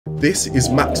This is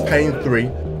Max Payne 3.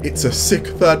 It's a sick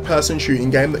third-person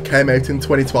shooting game that came out in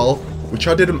 2012, which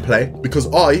I didn't play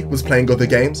because I was playing other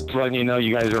games. Just letting you know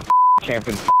you guys are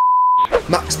camping.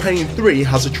 Max Payne 3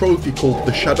 has a trophy called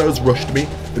The Shadows Rushed Me,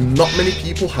 but not many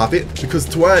people have it because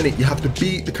to earn it you have to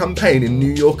beat the campaign in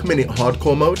New York Minute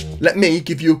hardcore mode. Let me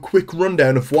give you a quick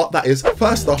rundown of what that is.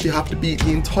 First off, you have to beat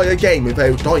the entire game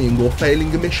without dying or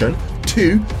failing a mission.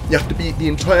 2, you have to beat the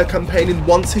entire campaign in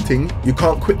one sitting. You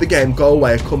can't quit the game, go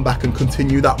away, come back and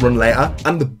continue that run later.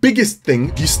 And the biggest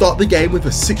thing, you start the game with a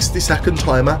 60-second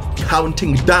timer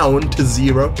counting down to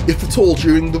 0. If at all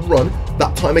during the run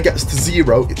that timer gets to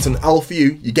 0, it's an L for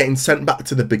you, you're getting sent back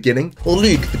to the beginning. Well,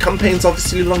 Luke, the campaign's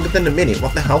obviously longer than a minute,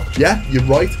 what the hell? Yeah, you're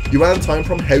right, you earn time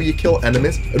from how you kill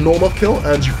enemies. A normal kill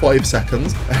earns you 5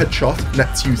 seconds, a headshot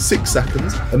nets you 6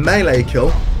 seconds, a melee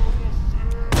kill,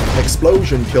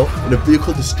 explosion kill, and a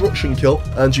vehicle destruction kill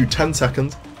earns you 10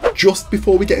 seconds. Just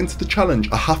before we get into the challenge,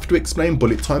 I have to explain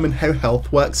bullet time and how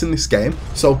health works in this game.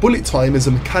 So bullet time is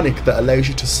a mechanic that allows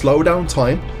you to slow down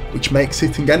time, which makes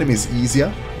hitting enemies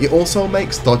easier. It also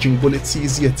makes dodging bullets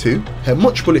easier too. How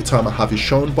much bullet time I have is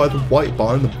shown by the white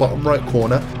bar in the bottom right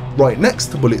corner. Right next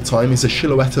to bullet time is a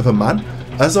silhouette of a man.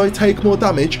 As I take more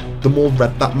damage, the more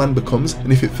red that man becomes,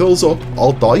 and if it fills up,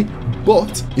 I'll die.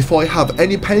 But if I have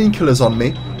any painkillers on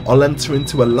me, I'll enter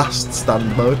into a last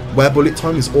stand mode, where bullet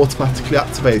time is automatically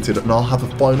activated and I'll have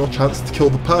a final chance to kill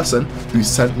the person who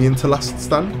sent me into last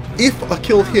stand. If I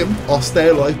kill him, I'll stay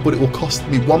alive, but it will cost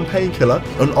me 1 painkiller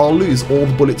and I'll lose all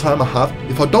the bullet time I have.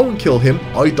 If I don't kill him,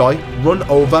 I die, run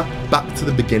over, back to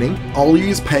the beginning. I'll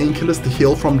use painkillers to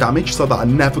heal from damage so that I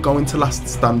never go into last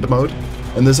stand mode.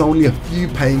 And there's only a few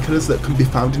painkillers that can be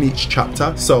found in each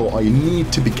chapter, so I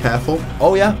need to be careful.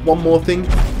 Oh yeah, one more thing.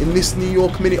 In this New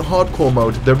York Minute hardcore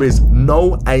mode, there is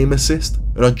no aim assist.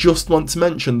 And I just want to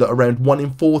mention that around 1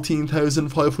 in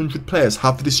 14,500 players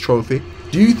have this trophy.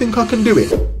 Do you think I can do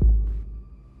it?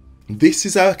 This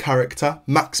is our character,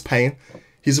 Max Payne.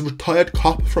 He's a retired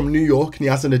cop from New York and he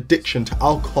has an addiction to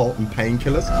alcohol and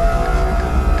painkillers.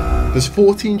 There's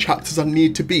 14 chapters I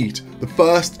need to beat. The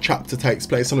first chapter takes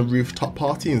place on a rooftop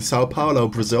party in Sao Paulo,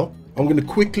 Brazil. I'm going to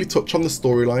quickly touch on the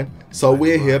storyline. So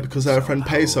we're here because our friend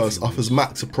Pesos offers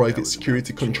Max a private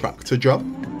security contractor job.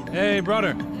 Hey,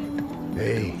 brother.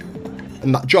 Hey.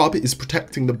 And that job is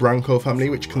protecting the Branco family,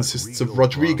 which consists of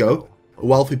Rodrigo, a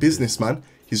wealthy businessman,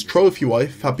 his trophy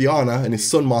wife Fabiana, and his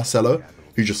son Marcelo,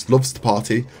 who just loves to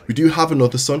party. We do have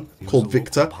another son called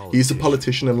Victor, he's a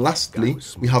politician, and lastly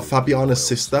we have Fabiana's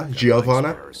sister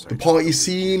Giovanna. The party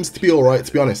seems to be alright,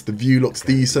 to be honest. The view looks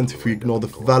decent if we ignore the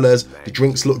favelas, the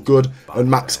drinks look good, and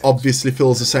Max obviously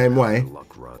feels the same way.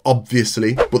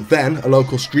 Obviously. But then a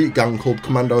local street gang called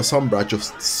Commando Sombra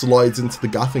just slides into the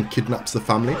gaff and kidnaps the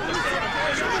family.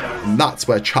 And that's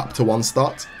where chapter 1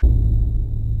 starts.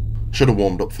 Should have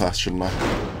warmed up first, shouldn't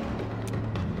I?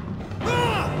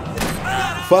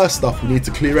 First off, we need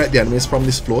to clear out the enemies from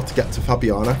this floor to get to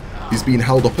Fabiana, who's being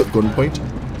held up at gunpoint.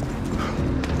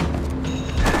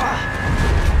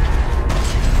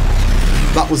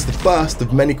 That was the first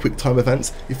of many quick time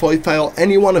events. If I fail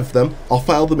any one of them, I'll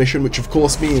fail the mission, which of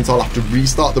course means I'll have to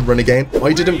restart the run again.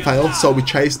 I didn't fail, so we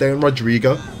chased down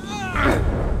Rodrigo.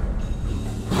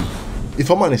 If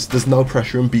I'm honest, there's no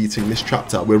pressure in beating this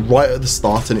chapter. We're right at the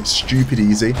start and it's stupid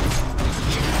easy.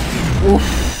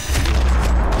 Oof.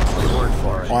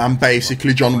 I am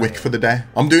basically John Wick for the day.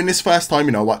 I'm doing this first time,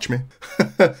 you know, watch me.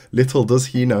 Little does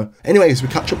he know. Anyways, we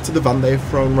catch up to the van they've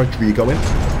thrown Rodrigo in.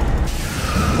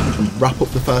 And wrap up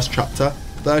the first chapter.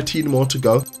 13 more to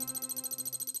go.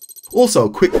 Also,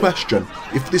 quick question.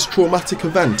 If this traumatic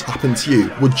event happened to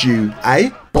you, would you A,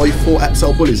 buy 4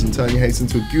 XL bullies and turn your house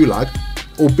into a gulag?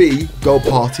 Or B, go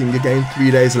partying again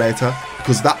 3 days later?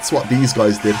 Because that's what these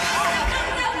guys did.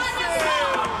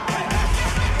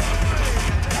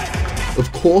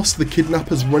 Of course, the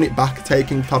kidnappers run it back,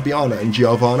 taking Fabiana and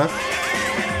Giovanna.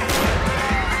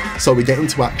 So we get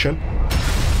into action,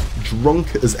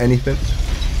 drunk as anything.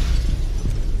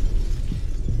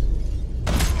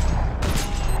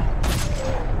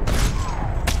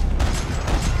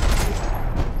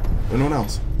 Anyone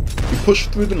else? We push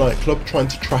through the nightclub trying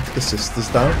to track the sisters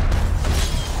down.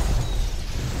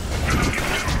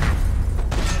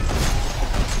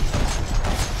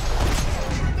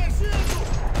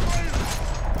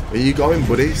 Where you going,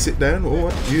 buddy? Sit down.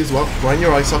 Oh, you as well. Right in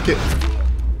your eye socket.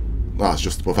 Ah, it's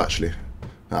just above, actually.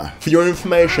 Ah. For your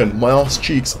information, my arse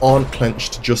cheeks aren't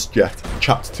clenched just yet.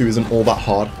 Chapter 2 isn't all that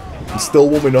hard. I'm still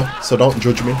warming up, so don't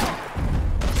judge me.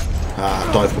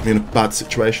 Dive put me in a bad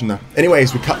situation there.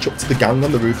 Anyways, we catch up to the gang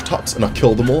on the rooftops, and I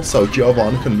kill them all so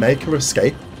Giovanna can make her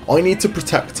escape. I need to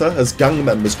protect her as gang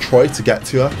members try to get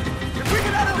to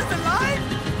her.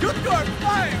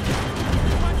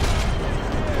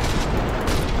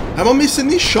 Am I missing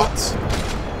these shots?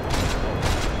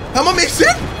 Am I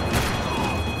missing?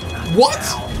 What?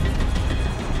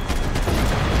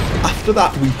 After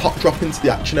that, we pop drop into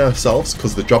the action ourselves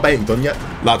because the job ain't done yet.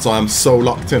 Lads, I am so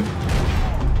locked in.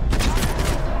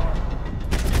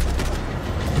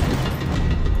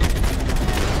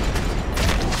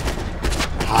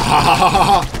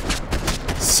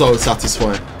 So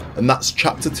satisfying. And that's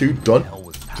chapter 2 done.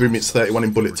 3 minutes 31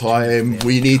 in bullet time.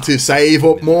 We need to save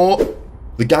up more.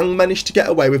 The gang managed to get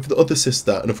away with the other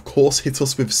sister and of course hit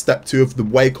us with step 2 of the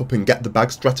wake up and get the bag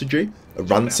strategy, a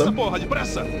ransom. But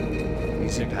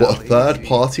a third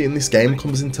party in this game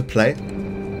comes into play.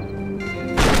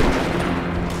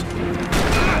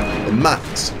 And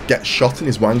Max gets shot in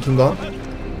his wanking arm.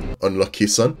 Unlucky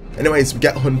son. Anyways, we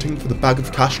get hunting for the bag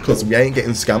of cash because we ain't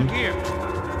getting scammed. Here. Do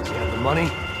you have the money?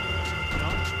 No.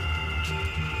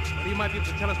 Well, you might be able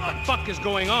to tell us what the fuck is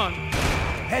going on.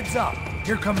 Heads up.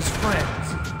 Here comes friends.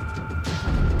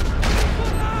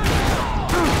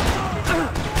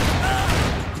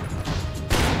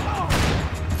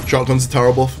 Shotguns are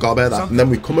terrible, forgot about that. And then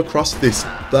we come across this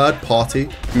third party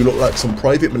who look like some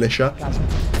private militia.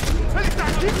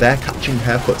 They're catching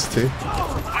haircuts too.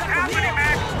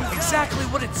 Exactly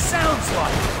what it sounds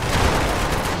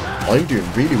like. I'm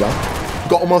doing really well.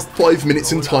 Got almost 5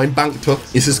 minutes in time banked up.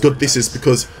 This is good, this is,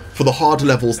 because for the hard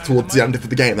levels towards the end of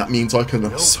the game, that means I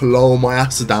can slow my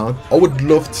ass down. I would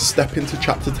love to step into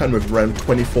chapter 10 with around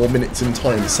 24 minutes in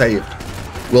time saved.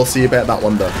 We'll see about that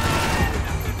one though.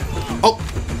 Oh!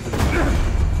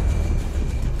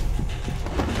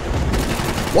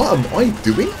 What am I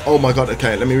doing? Oh my god,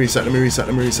 okay, let me reset.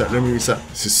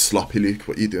 This is sloppy, Luke,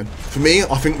 what are you doing? For me,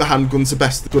 I think the handgun's the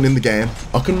best gun in the game.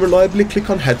 I can reliably click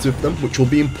on heads with them, which will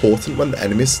be important when the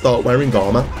enemies start wearing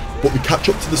armor. But we catch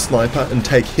up to the sniper and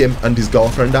take him and his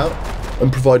girlfriend out,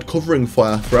 and provide covering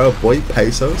fire for our boy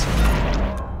Pesos.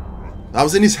 That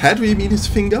was in his head, what do you mean his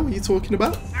finger? What are you talking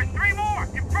about? There's 3 more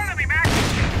in front of me, Max.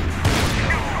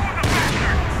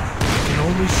 You can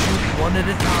only shoot one at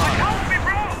a time. Help me,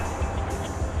 bro.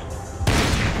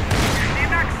 See,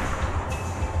 Max?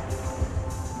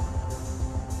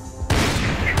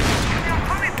 Where are you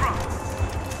coming from?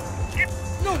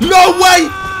 No way!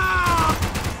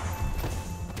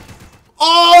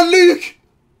 Oh, Luke!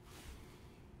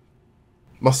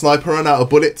 My sniper ran out of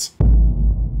bullets.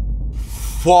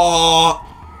 Fuck!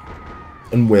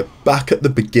 And we're back at the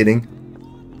beginning.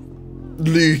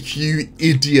 Luke, you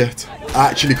idiot. I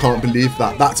actually can't believe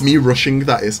that. That's me rushing,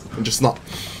 that is. And just not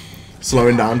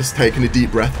slowing down, just taking a deep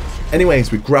breath.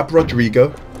 Anyways, we grab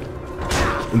Rodrigo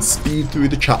and speed through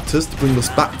the chapters to bring us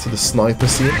back to the sniper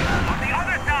scene.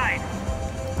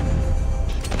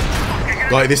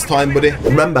 Like this time, buddy.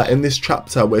 Remember, in this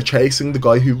chapter, we're chasing the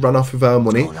guy who ran off with our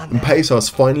money, and Pesos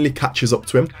finally catches up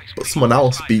to him, but someone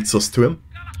else beats us to him.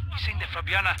 He's saying that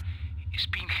Fabiana is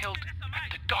being held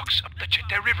at the docks of the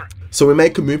Chete River. So we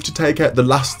make a move to take out the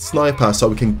last sniper so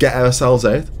we can get ourselves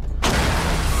out.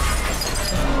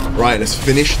 Right, let's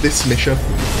finish this mission.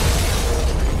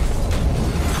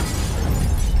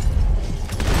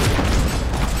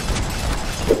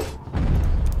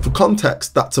 For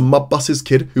context, that's a mob boss's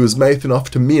kid who was mouthing off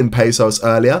to me and Pesos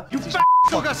earlier. You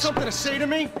still got something to say to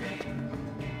me?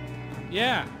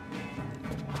 Yeah.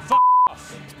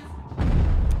 Off.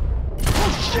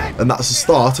 Oh shit! And that's the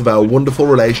start of our wonderful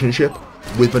relationship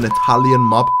with an Italian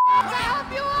mob.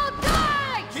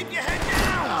 Keep your head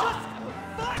down!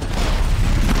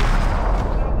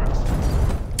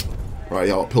 Right,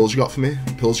 yo, what pills you got for me?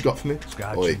 Pills you got for me?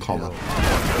 Oh, wait, come on.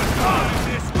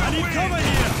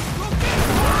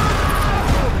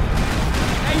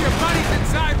 Hey, your buddies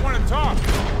inside want to talk.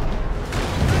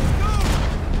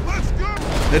 Let's go!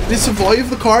 Did he survive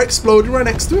the car exploding right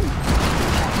next to him?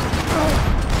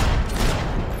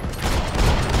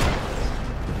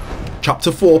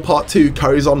 Chapter 4 Part 2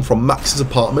 carries on from Max's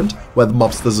apartment, where the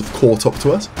mobsters have caught up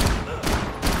to us.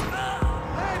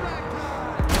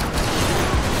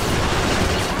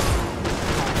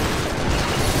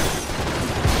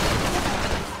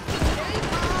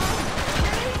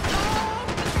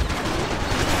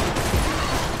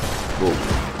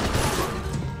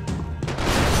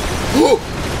 Oh.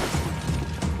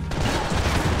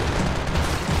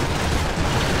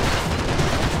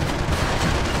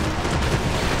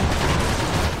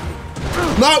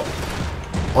 No!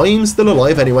 I'm still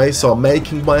alive anyway, so I'm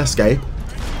making my escape.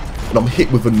 And I'm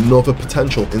hit with another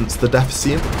potential insta-death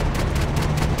scene.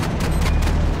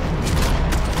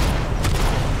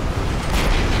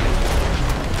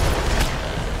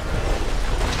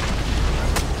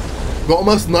 Got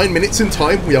almost 9 minutes in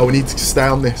time. We need to stay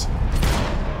on this.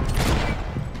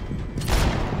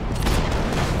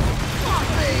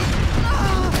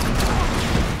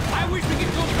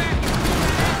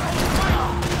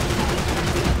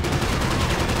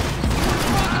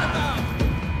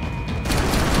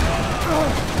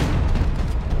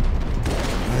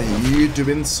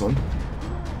 doing, son?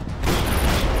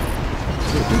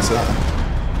 What's that?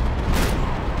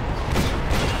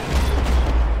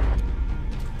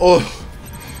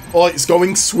 Oh, it's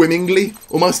going swimmingly.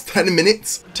 Almost 10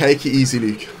 minutes. Take it easy,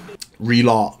 Luke.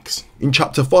 Relax. In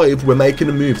chapter 5, we're making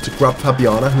a move to grab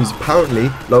Fabiana, who's apparently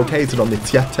located on the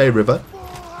Tiete River.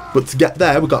 But to get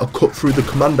there, we've got to cut through the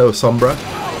Commando Sombra.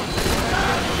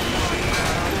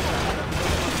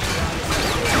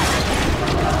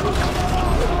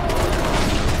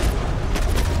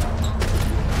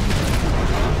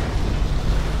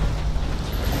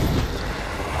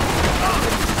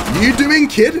 You doing,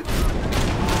 kid?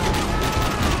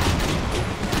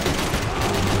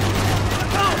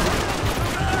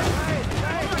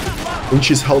 And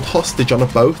she's held hostage on a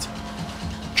boat,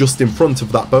 just in front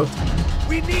of that boat.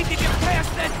 We need to get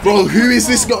past that. Bro, who is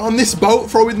this guy on this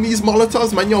boat throwing these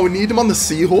Molotovs? Man, yo, we need him on the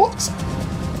Seahawks.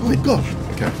 Oh my god.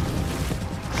 Okay.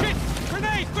 Shit!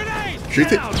 Grenade!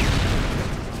 Shoot it.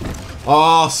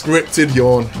 Ah, scripted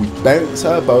yawn. We bounce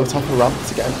our boat off a ramp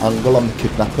to get an angle on the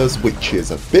kidnappers, which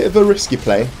is a bit of a risky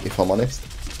play, if I'm honest.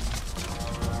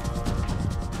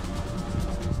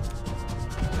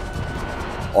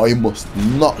 I must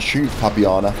not shoot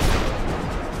Fabiana.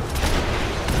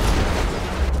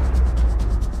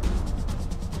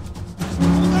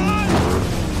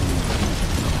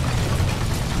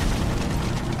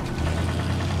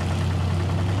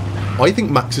 I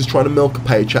think Max is trying to milk a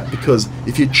paycheck because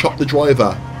if he'd shot the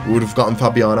driver, we would have gotten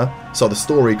Fabiana. So the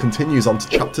story continues on to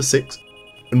chapter 6.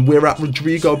 And we're at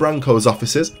Rodrigo Branco's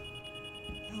offices.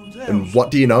 And what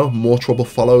do you know? More trouble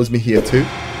follows me here too.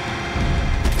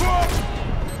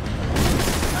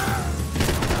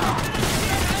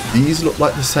 These look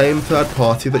like the same third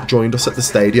party that joined us at the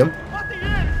stadium.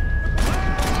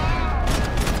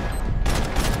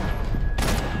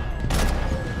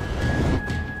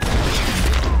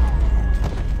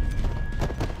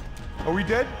 Are we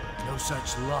dead? No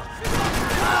such luck.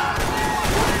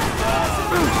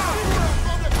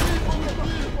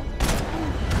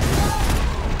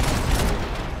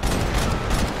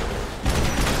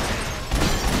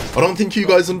 I don't think you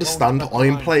guys understand.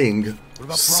 I'm playing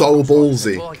so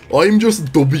ballsy. I'm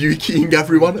just W keying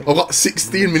everyone. I've got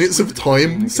 16 minutes of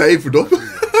time saved up.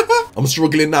 I'm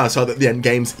struggling now so that the end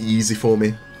game's easy for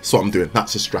me. That's what I'm doing.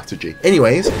 That's a strategy.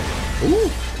 Anyways. Ooh.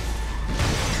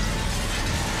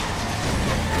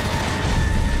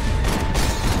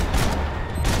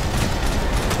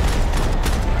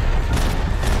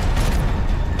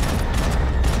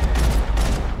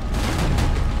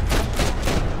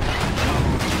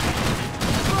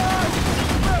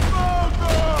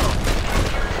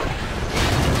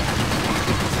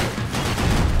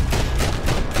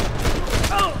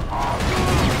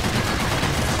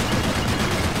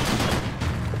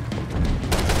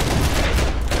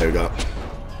 There we go.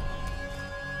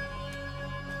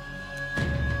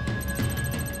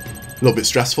 A little bit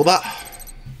stressful that.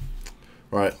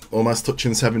 Right, almost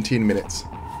touching 17 minutes.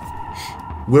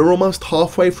 We're almost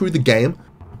halfway through the game,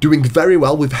 doing very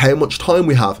well with how much time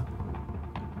we have.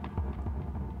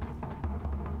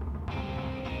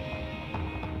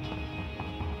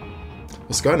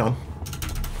 What's going on?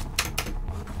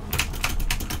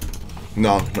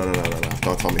 No.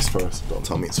 Don't tell me it's froze. Don't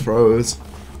tell me it's froze.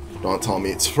 Don't tell me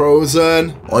it's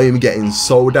frozen. I am getting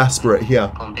so desperate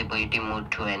here. Compatibility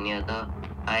mode to any other.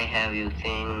 I'm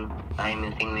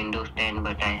using Windows 10,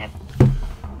 but I have.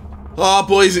 Oh,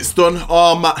 boys, it's done.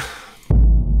 Oh, man.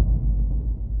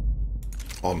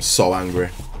 I'm so angry.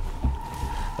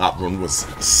 That run was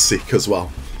sick as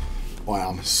well. I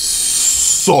am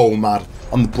so mad.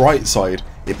 On the bright side,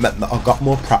 it meant that I got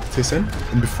more practice in,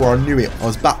 and before I knew it, I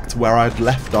was back to where I had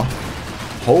left off.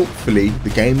 Hopefully, the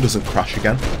game doesn't crash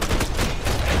again.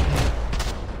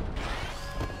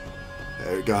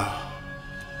 There we go.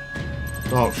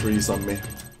 Don't freeze on me.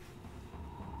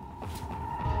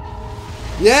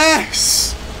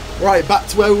 Yes! Right, back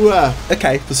to where we were.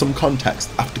 Okay, for some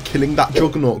context, after killing that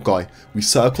Juggernaut guy, we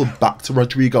circled back to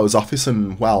Rodrigo's office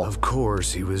and, well... Of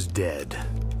course he was dead.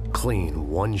 Clean,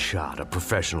 one shot, a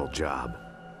professional job.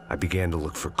 I began to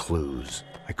look for clues.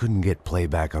 I couldn't get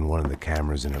playback on one of the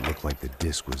cameras and it looked like the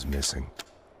disc was missing.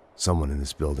 Someone in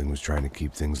this building was trying to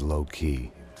keep things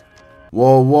low-key.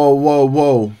 Whoa.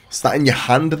 What's that in your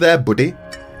hand there, buddy?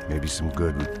 Maybe some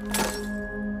good...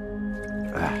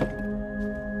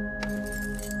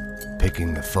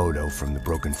 Picking the photo from the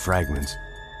broken fragments,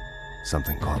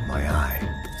 something caught my eye.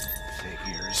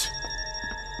 Figures.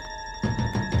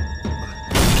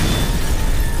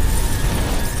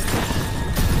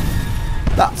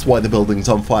 That's why the building's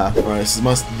on fire. Right, this is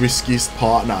my riskiest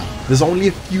part now. There's only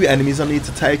a few enemies I need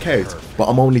to take out, but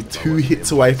I'm only 2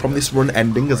 hits away from this run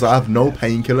ending as I have no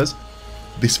painkillers.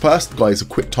 This first guy is a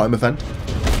quick time event.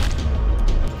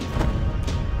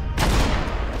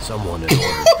 Someone had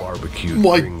ordered barbecue.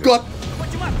 My God!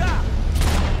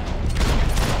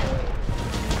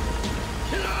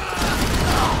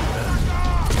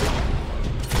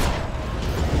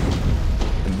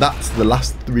 And that's the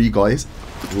last 3 guys.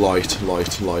 Light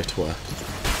work.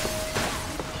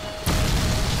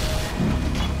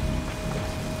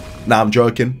 Nah, I'm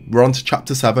joking. We're on to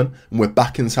chapter 7 and we're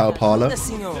back in Sao Paulo.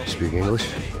 Speak English?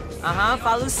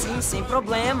 Falo sim, sem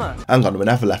problema. Hang on, we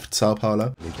never left Sao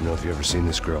Paulo. Need to know if you ever seen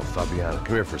this girl, Fabiana.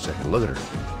 Come here for a second. Look at her.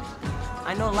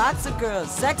 I know lots of girls.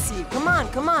 Sexy. Come on.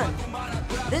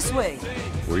 This way.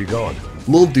 Where are you going?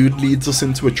 Little dude leads us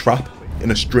into a trap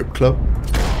in a strip club.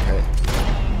 Okay.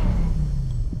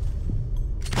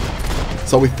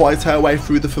 So we fight our way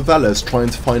through the favelas trying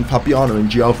to find Fabiana and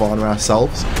Giovanna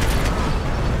ourselves.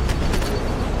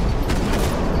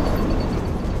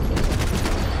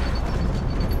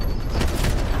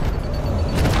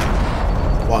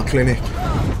 What a clinic.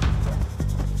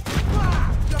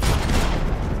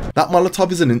 That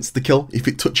Molotov is an insta-kill if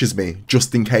it touches me,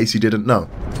 just in case you didn't know.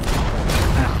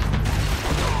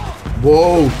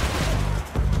 Whoa!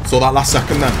 So that last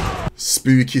second then.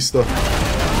 Spooky stuff.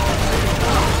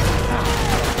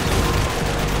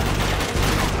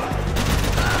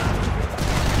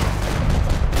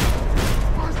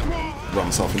 Ran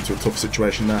myself into a tough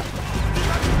situation there.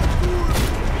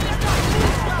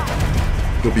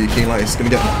 W King like is gonna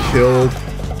get killed.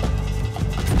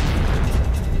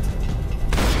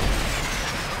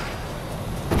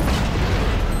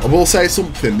 I will say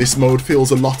something, this mode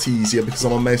feels a lot easier because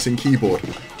I'm on mouse and keyboard.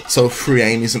 So free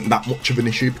aim isn't that much of an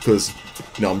issue because,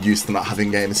 you know, I'm used to not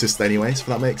having game assist anyways, if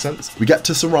that makes sense. We get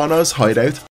to Serrano's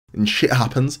hideout and shit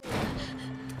happens.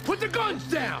 Put the guns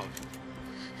down!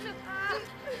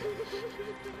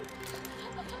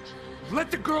 Let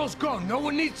the girls go. No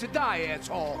one needs to die,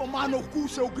 asshole. Tomar no cu,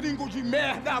 seu gringo de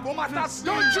merda. Vou matar sim.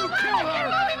 Don't you kill her!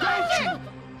 Don't you!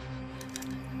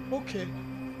 Okay.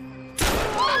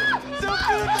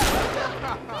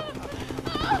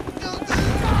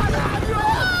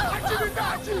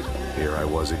 Here I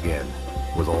was again,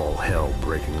 with all hell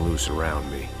breaking loose around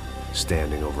me,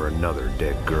 standing over another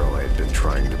dead girl I had been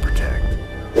trying to protect.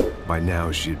 By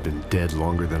now, she had been dead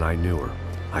longer than I knew her.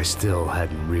 I still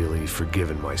hadn't really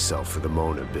forgiven myself for the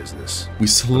Mona business. We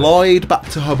slide back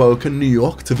to Hoboken, New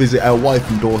York to visit our wife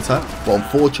and daughter, but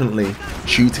unfortunately,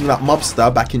 shooting that mobster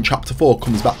back in chapter 4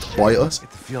 comes back to bite us. I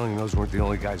get the feeling those weren't the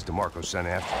only guys DeMarco sent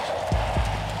after.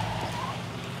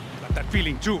 Got that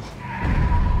feeling too.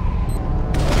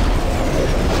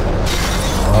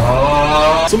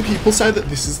 Some people say that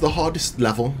this is the hardest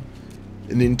level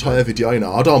in the entire video.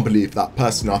 Now, I don't believe that.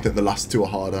 Personally, I think the last 2 are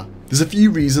harder. There's a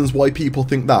few reasons why people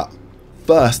think that.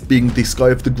 First being this guy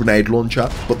with the grenade launcher,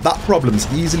 but that problem's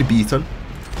easily beaten.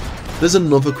 There's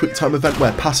another quick time event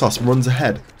where Passos runs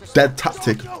ahead. Dead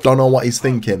tactic, don't know what he's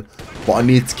thinking, but I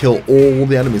need to kill all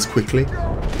the enemies quickly.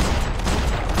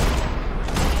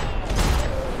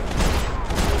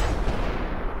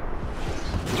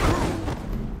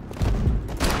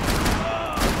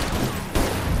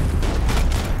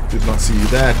 Did not see you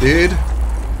there, dude.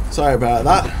 Sorry about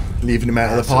that. Leaving him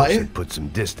out of the party. Had put some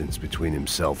distance between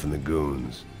himself and the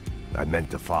goons. I meant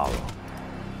to follow.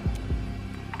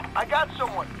 I got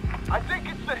someone. I think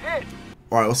it's the hit.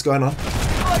 Alright, what's going on?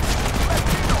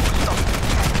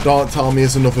 Don't tell me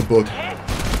it's another bug. Hit?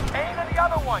 Ain't any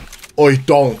other one. Oi,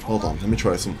 don't. Hold on, let me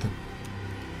try something.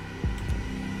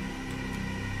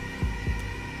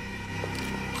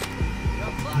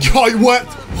 Yo, it worked.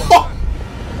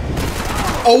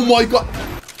 Oh my god.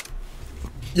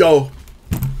 Yo.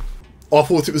 I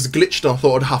thought it was glitched and I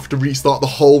thought I'd have to restart the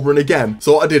whole run again.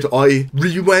 So what I did, I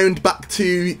rewound back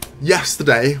to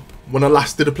yesterday when I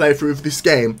last did a playthrough of this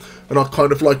game, and I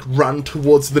kind of like ran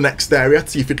towards the next area to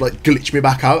see if it like glitched me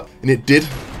back out, and it did.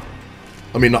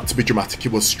 I mean, not to be dramatic,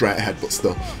 it was straight ahead, but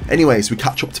still. Anyways, we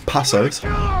catch up to Passos.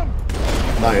 No,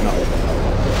 you're not.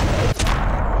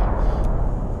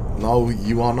 No,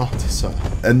 you are not, sir.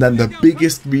 And then the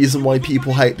biggest reason why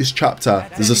people hate this chapter,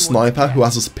 there's a sniper who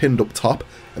has us pinned up top,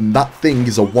 and that thing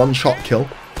is a one-shot kill.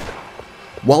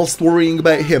 Whilst worrying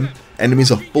about him,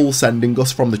 enemies are full sending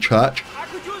us from the church. I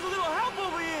could use a little help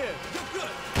over here.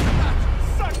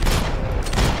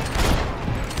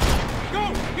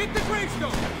 Go, hit the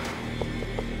gravestone.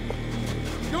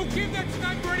 Don't give that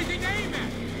sniper anything to aim at.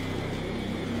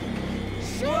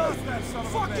 Shoot that son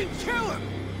of a fucking kill him.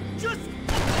 Just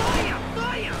fire,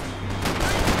 fire.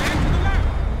 And to the left.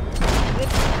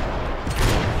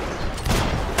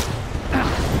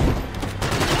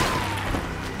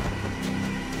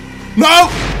 No!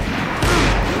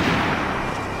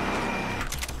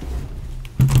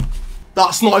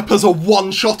 That sniper's a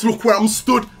one shot. Look where I'm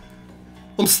stood.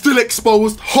 I'm still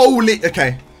exposed. Holy.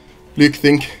 Okay. Luke,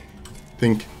 think.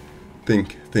 I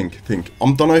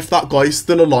don't know if that guy's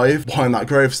still alive behind that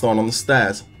gravestone on the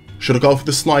stairs. Should I go for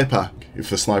the sniper? If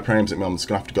the sniper aims at me, I'm just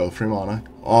gonna have to go for him, aren't I?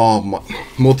 Oh my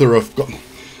mother of God.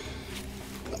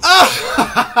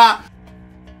 Ah!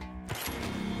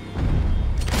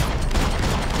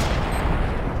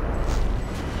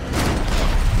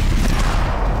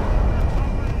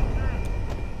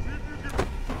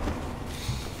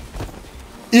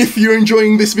 If you're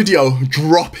enjoying this video,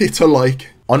 drop it a like.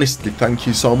 Honestly, thank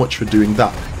you so much for doing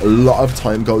that. A lot of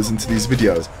time goes into these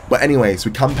videos. But anyways,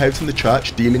 we camp out in the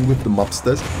church dealing with the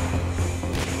mobsters.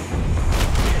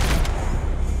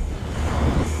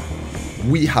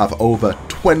 We have over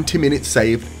 20 minutes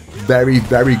saved. Very,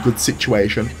 very good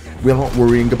situation. We're not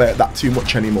worrying about that too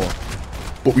much anymore.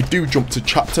 But we do jump to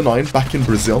chapter 9 back in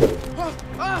Brazil.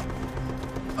 I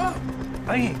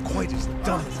ain't quite as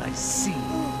dumb as I seem.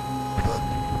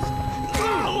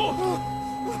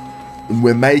 And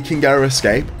we're making our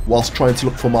escape whilst trying to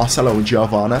look for Marcelo and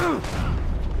Giovanna.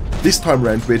 This time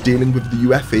round we're dealing with the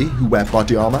UFE who wear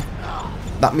body armour.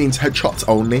 That means headshots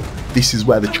only. This is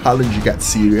where the challenge gets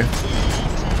serious.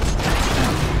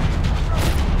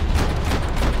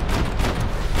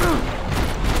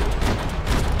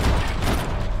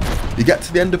 You get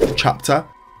to the end of the chapter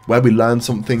where we learn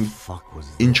something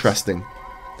interesting.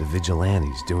 The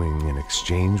vigilantes doing an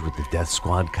exchange with the death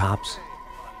squad cops?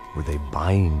 Were they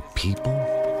buying people?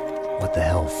 What the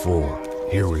hell for?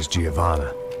 Here was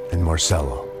Giovanna and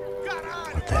Marcelo.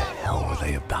 What the hell were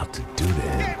they about to do to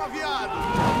him?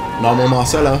 No more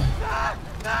Marcelo.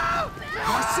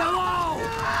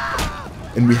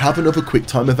 And we have another quick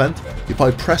time event. If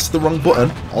I press the wrong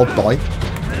button, I'll die.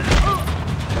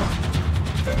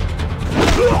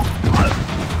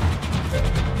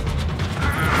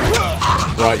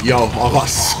 Right, yo, I got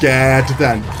scared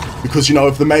then. Because, you know,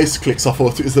 if the mouse clicks, I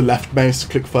thought it was the left mouse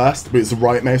click first, but it's the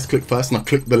right mouse click first, and I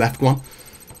clicked the left one.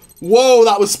 Whoa,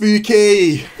 that was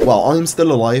spooky! Well, I'm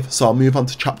still alive, so I'll move on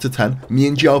to chapter 10. Me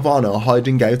and Giovanna are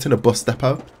hiding out in a bus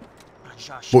depot.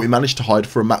 But we managed to hide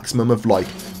for a maximum of, like,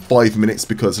 5 minutes,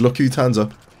 because look who turns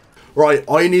up. Right,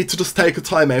 I need to just take a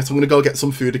time out. I'm going to go get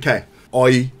some food, okay?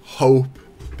 I hope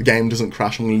the game doesn't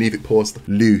crash. I'm going to leave it paused.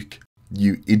 Luke,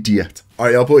 you idiot.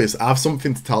 Alright, yo, boys, I have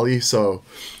something to tell you, so...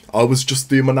 I was just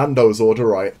doing my Nando's order,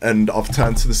 right, and I've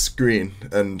turned to the screen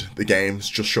and the game's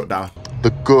just shut down. The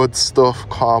good stuff,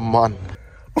 come on.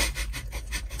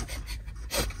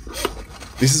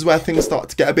 This is where things start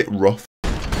to get a bit rough.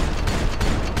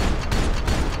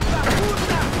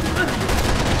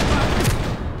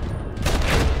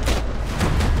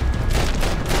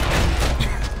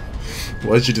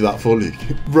 Why did you do that for, Luke?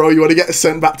 Bro, you want to get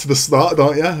sent back to the start,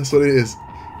 don't you? That's what it is.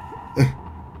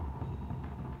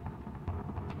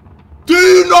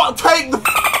 Do not take the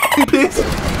piss!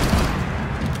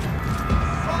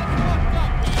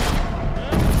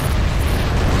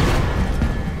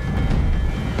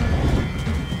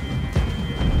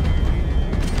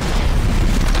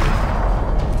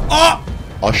 Ah!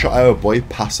 I shot our boy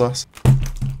pass us.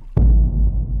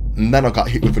 And then I got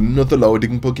hit with another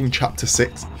loading bug in chapter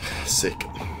 6. Sick.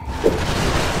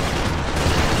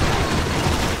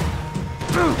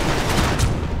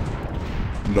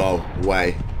 No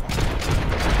way.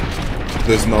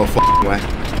 There's no f***ing way.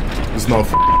 There's no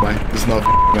f***ing way. There's no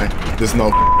f***ing way. There's no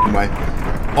f***ing way.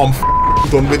 I'm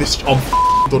done with this. I'm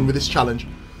done with this challenge.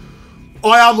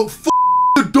 I am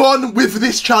done with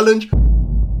this challenge.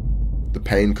 The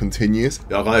pain continues.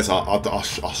 Yeah, guys,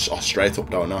 I straight up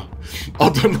don't know. I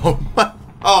don't know.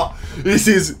 Oh, this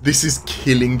is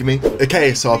killing me.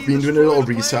 Okay, so I've been doing a little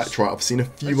research, right? I've seen a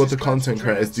few other content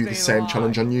creators do the same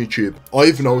challenge on YouTube.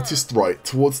 I've noticed, right,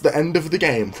 towards the end of the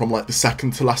game, from like the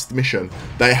second to last mission,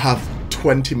 they have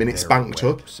 20 minutes banked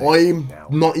up. I'm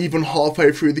not even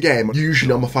halfway through the game.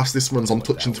 Usually on my fastest runs, I'm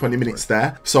touching 20 minutes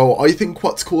there. So I think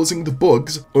what's causing the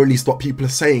bugs, or at least what people are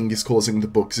saying is causing the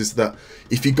bugs, is that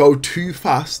if you go too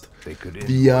fast,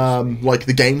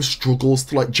 the game struggles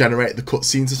to like generate the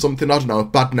cutscenes or something. I don't know,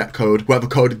 bad netcode. Whoever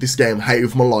coded this game, hate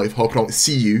with my life. Hope I don't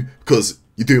see you because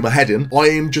you do my head in. I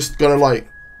am just gonna like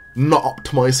not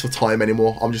optimize for time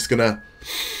anymore. I'm just gonna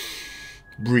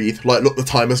breathe. Like, look, the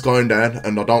timer's going down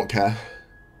and I don't care.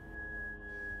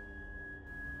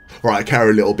 Right, I care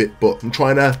a little bit, but I'm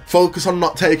trying to focus on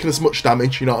not taking as much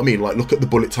damage, you know what I mean? Like, look at the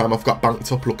bullet time I've got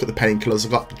banked up, look at the painkillers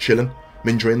I've got chilling. I'm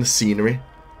enjoying the scenery.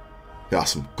 Yeah,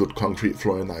 some good concrete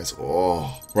flooring, that is.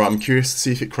 Oh. Right, I'm curious to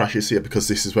see if it crashes here because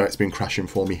this is where it's been crashing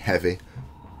for me heavy.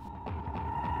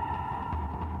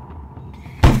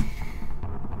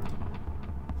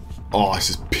 Oh, this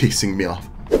is pissing me off.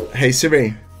 Hey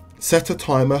Siri, set a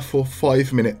timer for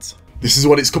 5 minutes. This is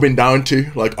what it's coming down to.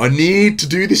 Like, I need to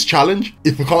do this challenge.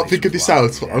 If I can't figure this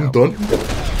out, I'm done.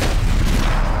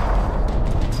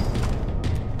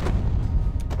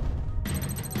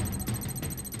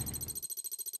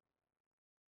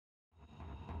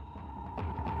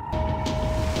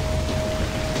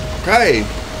 Okay.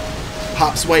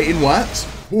 Perhaps waiting works.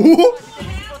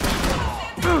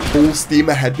 Full steam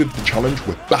ahead with the challenge.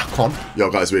 We're back on. Yo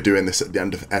guys, we're doing this at the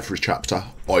end of every chapter.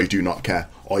 I do not care.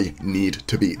 I need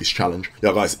to beat this challenge.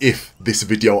 Yo guys, if this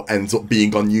video ends up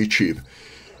being on YouTube,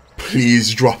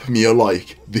 please drop me a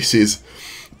like. This is...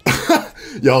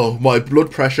 Yo, my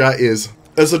blood pressure is,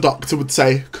 as a doctor would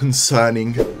say,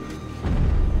 concerning.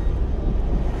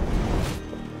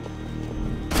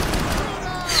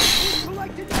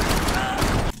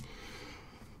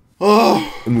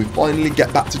 Oh, and we finally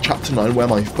get back to chapter 9 where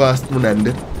my first run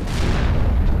ended.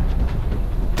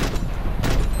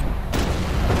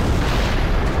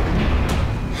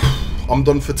 I'm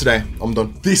done for today. I'm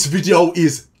done. This video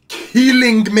is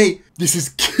killing me. This is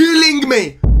killing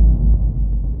me.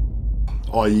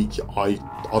 I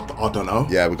don't know.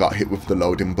 Yeah, we got hit with the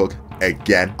loading bug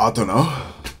again. I don't know.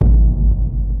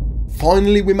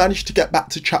 Finally, we managed to get back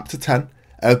to chapter 10,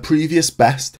 our previous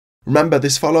best. Remember,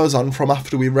 this follows on from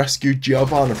after we rescued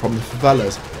Giovanna from the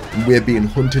favelas and we're being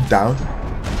hunted down.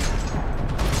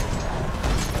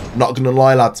 Not gonna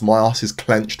lie lads, my ass is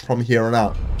clenched from here on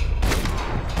out.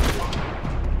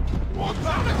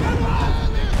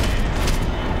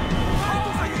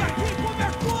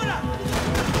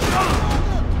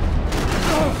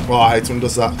 Oh, I hate when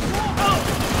does that.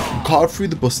 Card through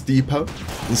the bus depot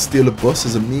and steal a bus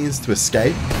as a means to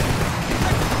escape.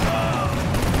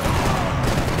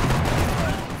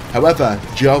 However,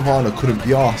 Giovanna couldn't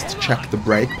be asked to check the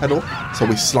brake pedal, so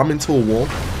we slam into a wall.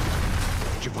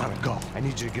 Giovanna, go. I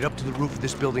need you to get up to the roof of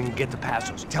this building and get the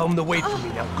passos. Tell them to wait for me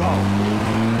now. Go.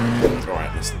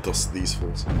 Alright, let's dust these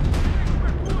fools.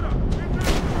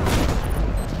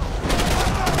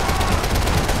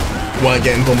 Weren't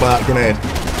getting done by that grenade.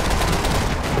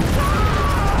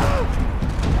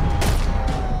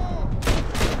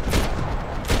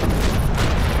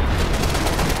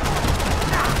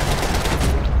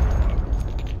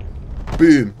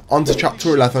 Boom, on to chapter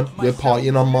 11. We're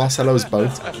partying on Marcelo's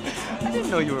boat. I didn't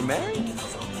know you were married.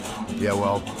 Yeah,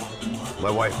 well,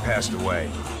 my wife passed away.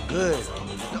 Good.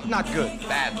 No, not good.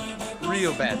 Bad.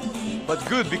 Real bad. But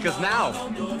good because now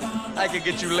I can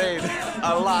get you laid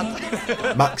a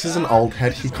lot. Max is an old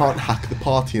head. He can't hack the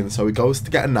party, and so he goes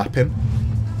to get a nap in.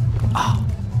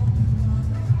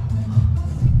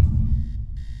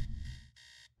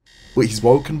 But he's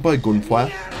woken by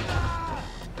gunfire.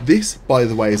 This, by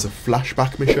the way, is a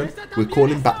flashback mission. We're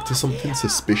calling back to something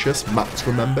suspicious, Max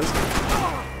remembers.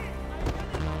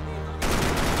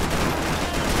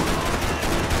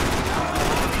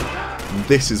 And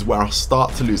this is where I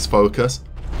start to lose focus.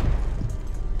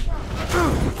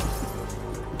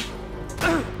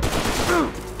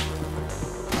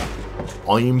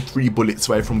 I am 3 bullets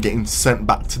away from getting sent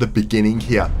back to the beginning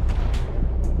here.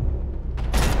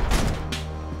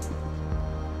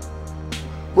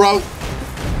 Bro!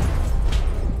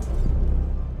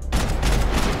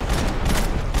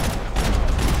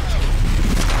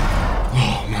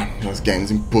 This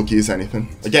game's in buggy as anything.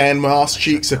 Again, my ass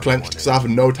cheeks are clenched because I have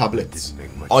no tablets.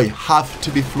 I have to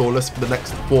be flawless for the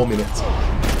next 4 minutes.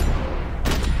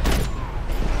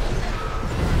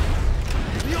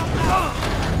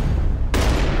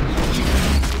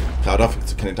 I don't think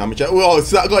it's taking any damage yet. Oh,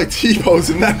 it's that guy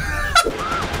T-posing then.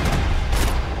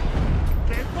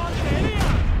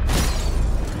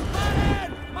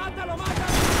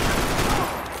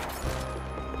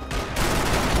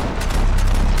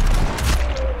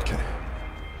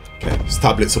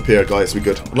 Tablets up here, guys, we're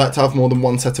good. I'd like to have more than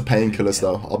 1 set of painkillers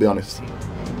though, I'll be honest.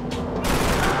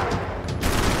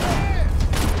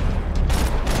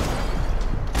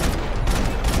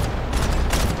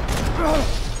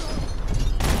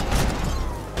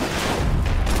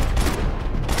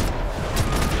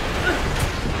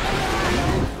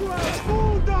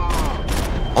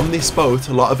 On this boat,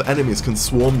 a lot of enemies can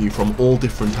swarm you from all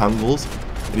different angles,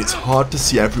 and it's hard to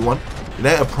see everyone. It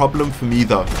ain't a problem for me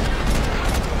though.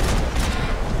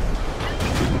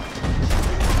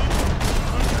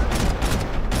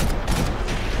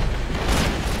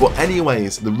 But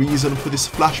anyways, the reason for this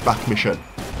flashback mission.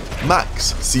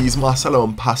 Max sees Marcelo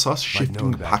and Passos shifting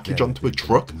the package onto a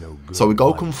truck, so we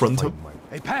go confront him.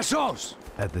 Hey, Passos!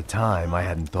 At the time, I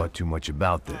hadn't thought too much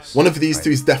about this. One of these two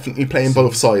is definitely playing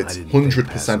both sides, 100%,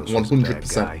 100%.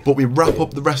 100%. But we wrap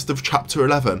up the rest of chapter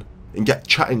 11 and get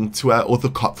chatting to our other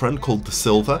cop friend called the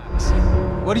Silver.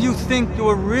 What do you think you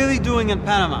were really doing in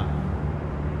Panama?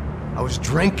 I was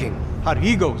drinking.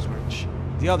 Rodrigo's rich.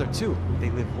 The other two, they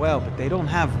live well, but they don't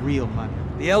have real money.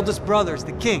 The eldest brother's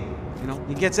the king. You know,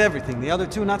 he gets everything. The other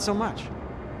two, not so much.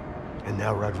 And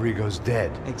now Rodrigo's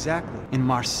dead. Exactly. And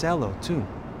Marcelo, too.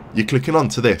 You're clicking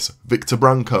onto this, Victor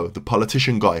Branco, the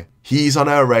politician guy. He's on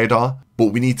our radar,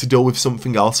 but we need to deal with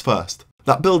something else first.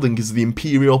 That building is the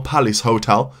Imperial Palace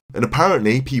Hotel, and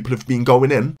apparently people have been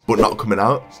going in, but not coming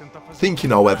out. Think you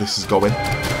know where this is going.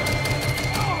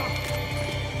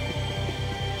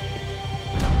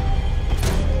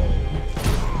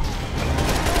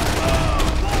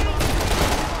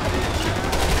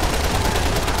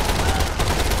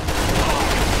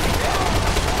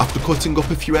 After cutting up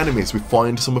a few enemies, we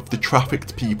find some of the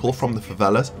trafficked people from the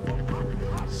favelas.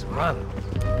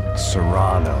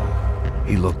 Serrano.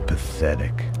 He looked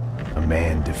pathetic. A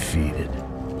man defeated.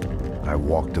 I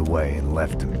walked away and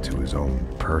left him to his own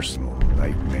personal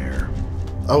nightmare.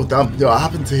 Oh damn, what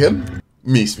happened to him?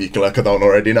 Me speaking like I don't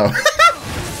already know.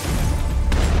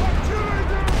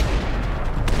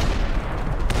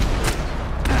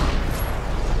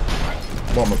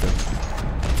 What am I doing?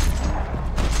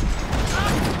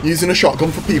 Using a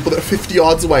shotgun for people that are 50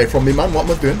 yards away from me, man. What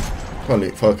am I doing? Come on,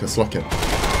 Luke, focus, lock in.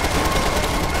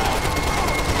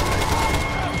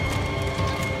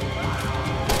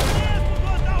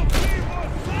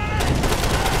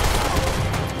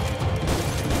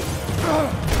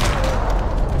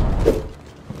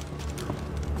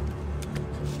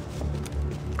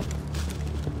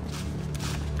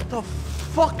 What the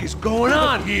fuck is going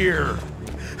on here?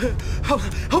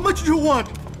 How much do you want?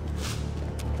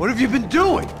 What have you been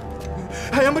doing?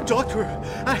 I am a doctor.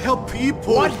 I help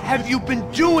people. What have you been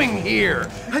doing here?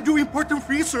 I do important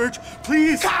research.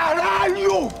 Please.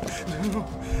 Caralho!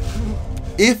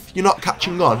 If you're not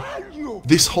catching on,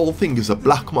 this whole thing is a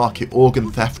black market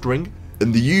organ theft ring,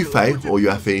 and the UFA, or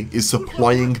UFE, is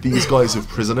supplying these guys with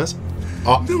prisoners.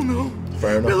 Oh,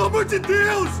 fair enough. Pelo amor de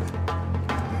Deus!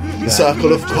 The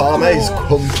circle of karma is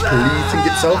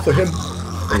completing itself for him.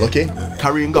 Unlucky.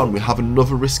 Carrying on, we have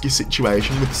another risky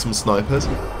situation with some snipers.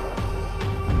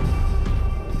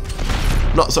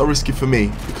 Not so risky for me,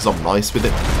 because I'm nice with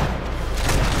it.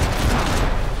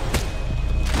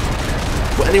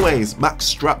 But anyways, Max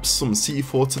straps some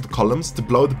C4 to the columns to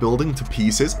blow the building to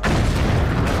pieces.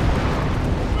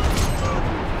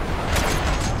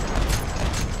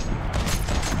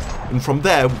 And from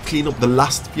there, we clean up the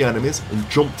last few enemies and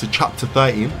jump to chapter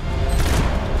 13.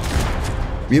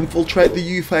 We infiltrate the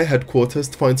UFA headquarters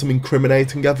to find some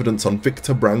incriminating evidence on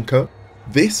Victor Branco.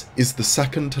 This is the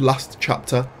second to last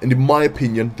chapter, and in my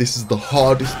opinion, this is the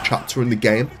hardest chapter in the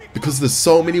game, because there's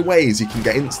so many ways you can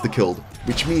get insta-killed,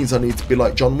 which means I need to be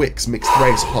like John Wick's mixed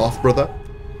race half-brother.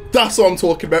 That's what I'm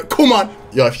talking about, come on!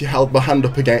 Yeah, if you held my hand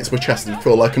up against my chest, it'd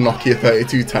feel like a Nokia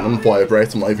 3210 and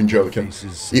vibrate, I'm not even joking.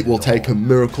 It will take a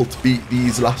miracle to beat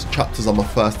these last chapters on my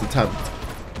first attempt.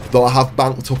 Though I have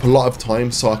banked up a lot of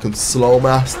time so I can slow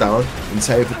my ass down and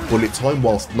save up bullet time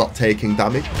whilst not taking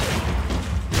damage.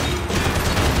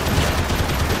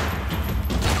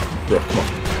 Bro, come on.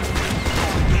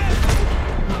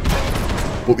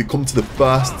 But we come to the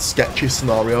first sketchy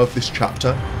scenario of this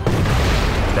chapter.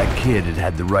 That kid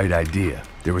had the right idea.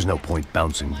 There was no point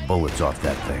bouncing bullets off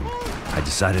that thing. I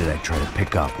decided I'd try to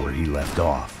pick up where he left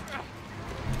off.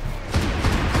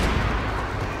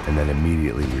 And then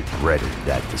immediately regretted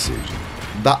that decision.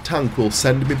 That tank will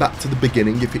send me back to the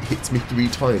beginning if it hits me 3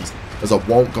 times, as I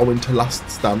won't go into last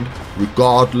stand,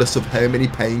 regardless of how many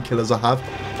painkillers I have.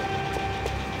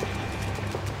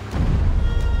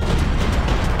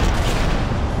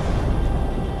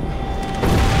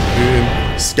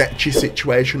 Boom. Sketchy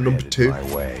situation number 2.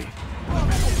 My way.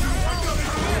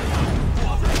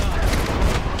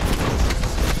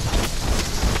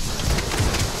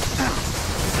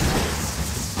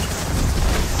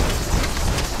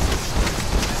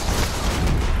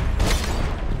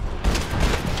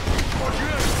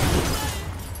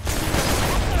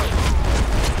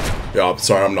 Yeah, I'm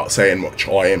sorry, I'm not saying much.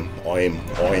 I am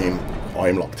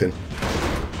locked in.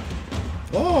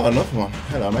 Oh, another one.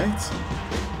 Hello, mate.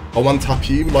 I one tap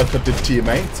you like I did to your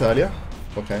mate earlier.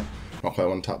 Okay, not quite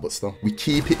one tap, but still. We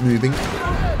keep it moving.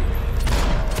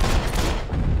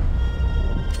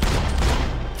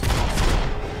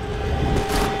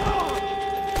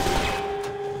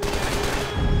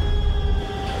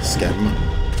 Scared man.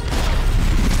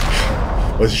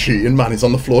 Was shooting, man. He's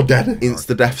on the floor dead.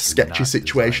 Insta-death sketchy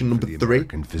situation number 3.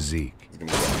 Physique.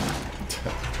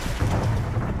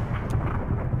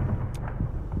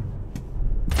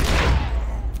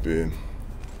 Boom.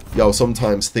 Yo,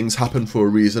 sometimes things happen for a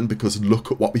reason, because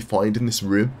look at what we find in this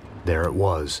room. There it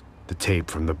was, the tape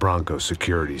from the Bronco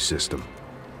security system.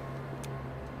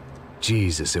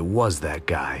 Jesus, it was that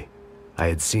guy. I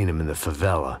had seen him in the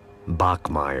favela,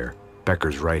 Bachmeyer,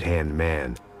 Becker's right-hand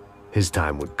man. His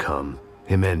time would come,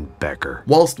 him and Becker.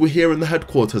 Whilst we're here in the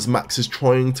headquarters, Max is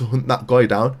trying to hunt that guy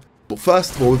down. But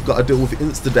first of all, we've got to deal with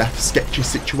insta-death sketchy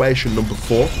situation number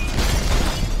 4.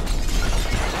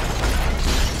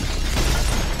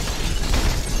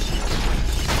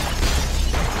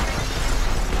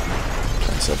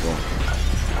 Thanks everyone.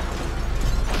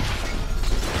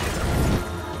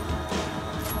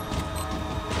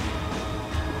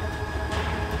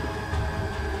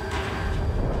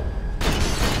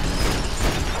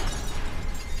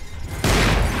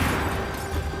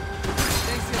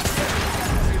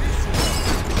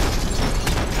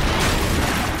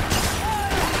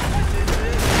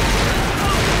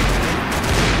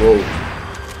 Whoa.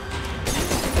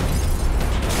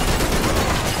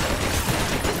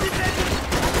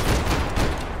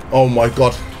 Oh my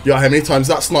god. Yeah, how many times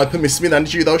that sniper missed me then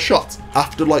did you those shots?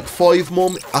 After like 5 more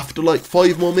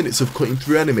minutes of cutting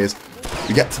through enemies,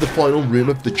 we get to the final room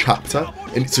of the chapter,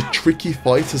 and it's a tricky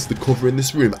fight as the cover in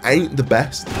this room ain't the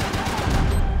best.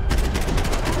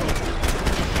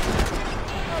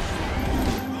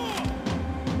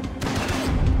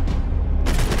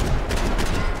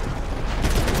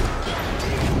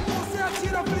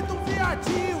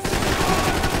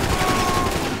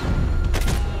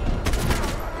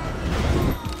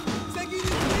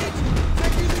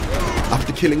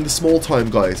 After killing the small time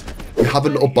guys, we have a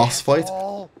little boss fight.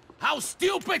 How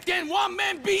stupid can one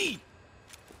man be?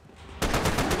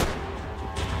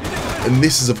 And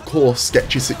this is of course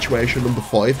sketchy situation number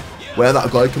 5, where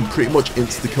that guy can pretty much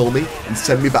insta-kill me and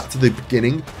send me back to the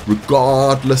beginning,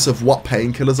 regardless of what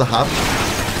painkillers I have.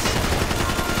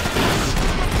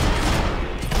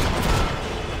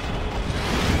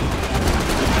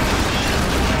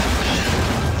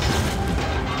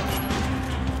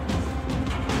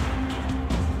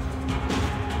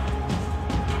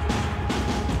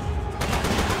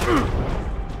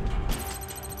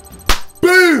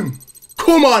 Boom!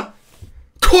 Come on!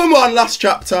 Come on, last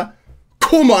chapter!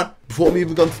 Come on! Before we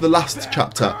even go to the last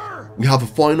chapter, we have a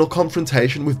final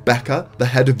confrontation with Becca, the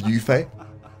head of UFA.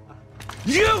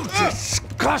 You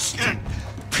disgusting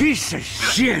piece of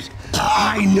shit!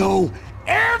 I know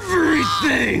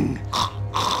everything!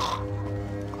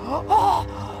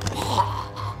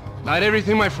 Not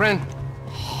everything, my friend.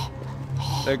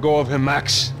 Let go of him,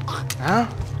 Max. Huh?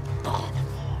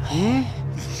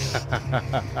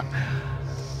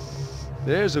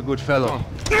 There's a good fellow.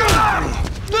 Becca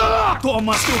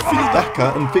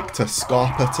and Victor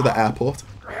scarp her to the airport.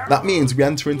 That means we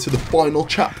enter into the final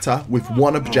chapter with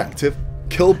one objective: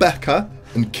 kill Becca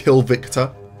and kill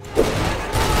Victor.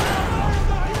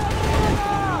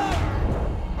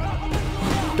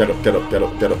 Get up, get up, get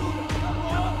up, get up.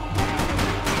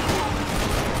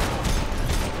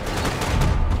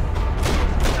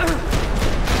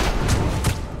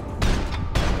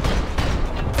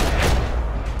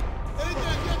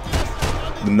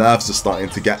 The nerves are starting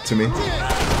to get to me.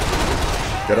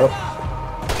 Get up.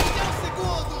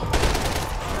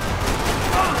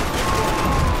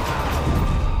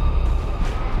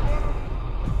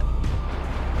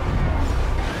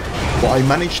 But I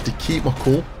managed to keep my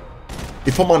cool.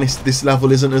 If I'm honest, this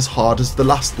level isn't as hard as the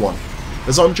last one,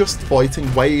 as I'm just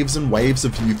fighting waves and waves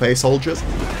of UFA soldiers.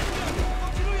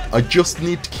 I just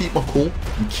need to keep my cool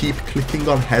and keep clicking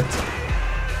on heads.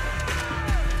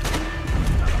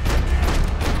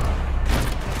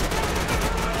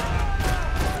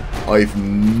 I've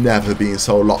never been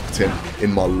so locked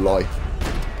in my life.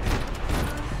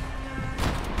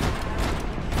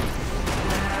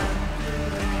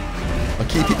 I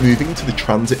keep it moving to the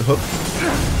transit hub.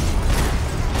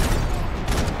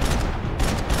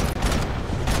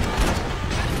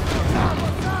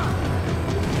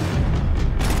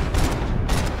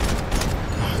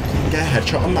 Get a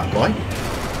headshot on that guy.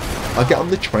 I get on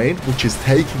the train, which is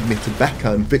taking me to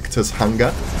Becca and Victor's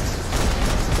hangar.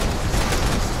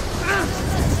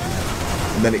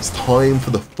 And then it's time for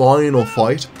the final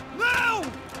fight.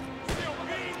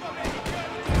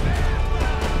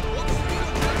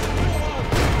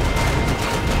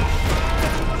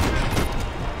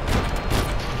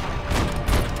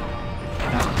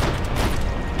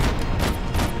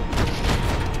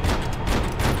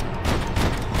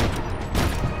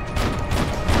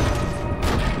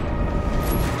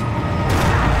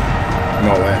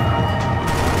 No way.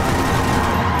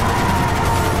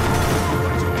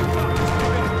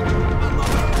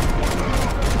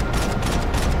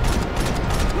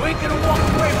 You ain't gonna walk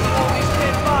away from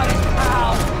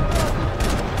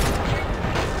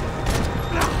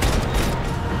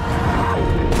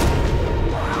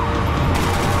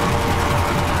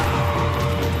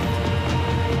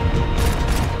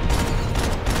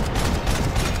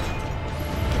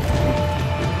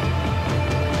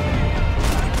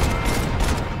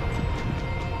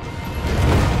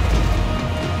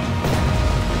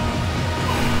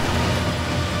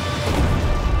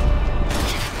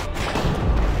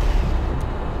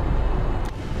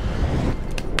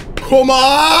Come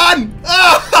on!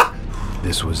 Ah!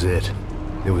 This was it.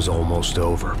 It was almost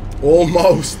over.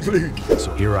 Almost, Luke.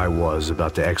 So here I was,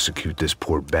 about to execute this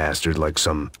poor bastard like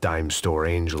some dime store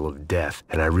angel of death,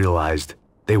 and I realized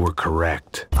they were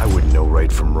correct. I wouldn't know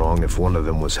right from wrong if one of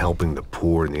them was helping the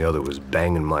poor and the other was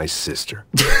banging my sister.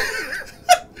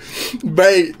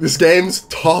 Mate, this game's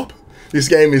top. This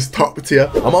game is top tier.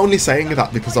 I'm only saying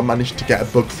that because I managed to get a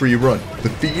bug-free run. The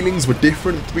feelings were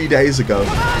different 3 days ago.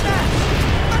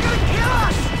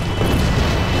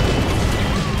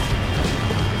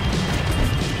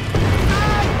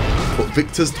 But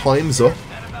Victor's time's up.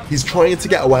 He's trying to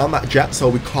get away on that jet, so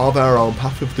we carve our own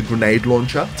path with the grenade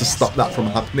launcher to stop that from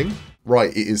happening. Right,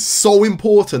 it is so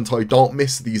important I don't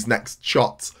miss these next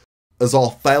shots, as I'll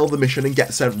fail the mission and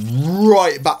get sent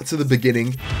right back to the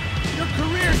beginning. Your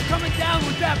career's coming down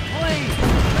with that plane.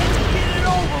 Let's get it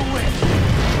over with.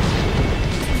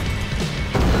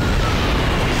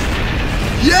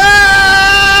 Yes!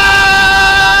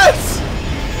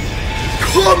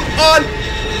 Come on!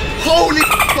 Holy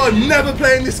I'm never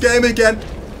playing this game again.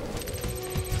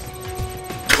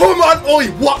 Come on!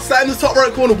 Oi, what's that in the top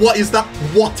right corner? What is that?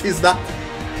 What is that?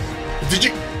 Did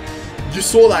you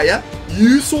saw that, yeah?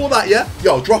 You saw that, yeah?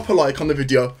 Yo, drop a like on the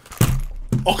video.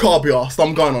 I can't be arsed,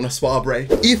 I'm going on a spa break.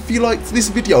 If you liked this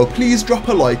video, please drop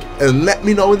a like and let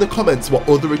me know in the comments what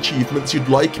other achievements you'd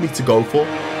like me to go for.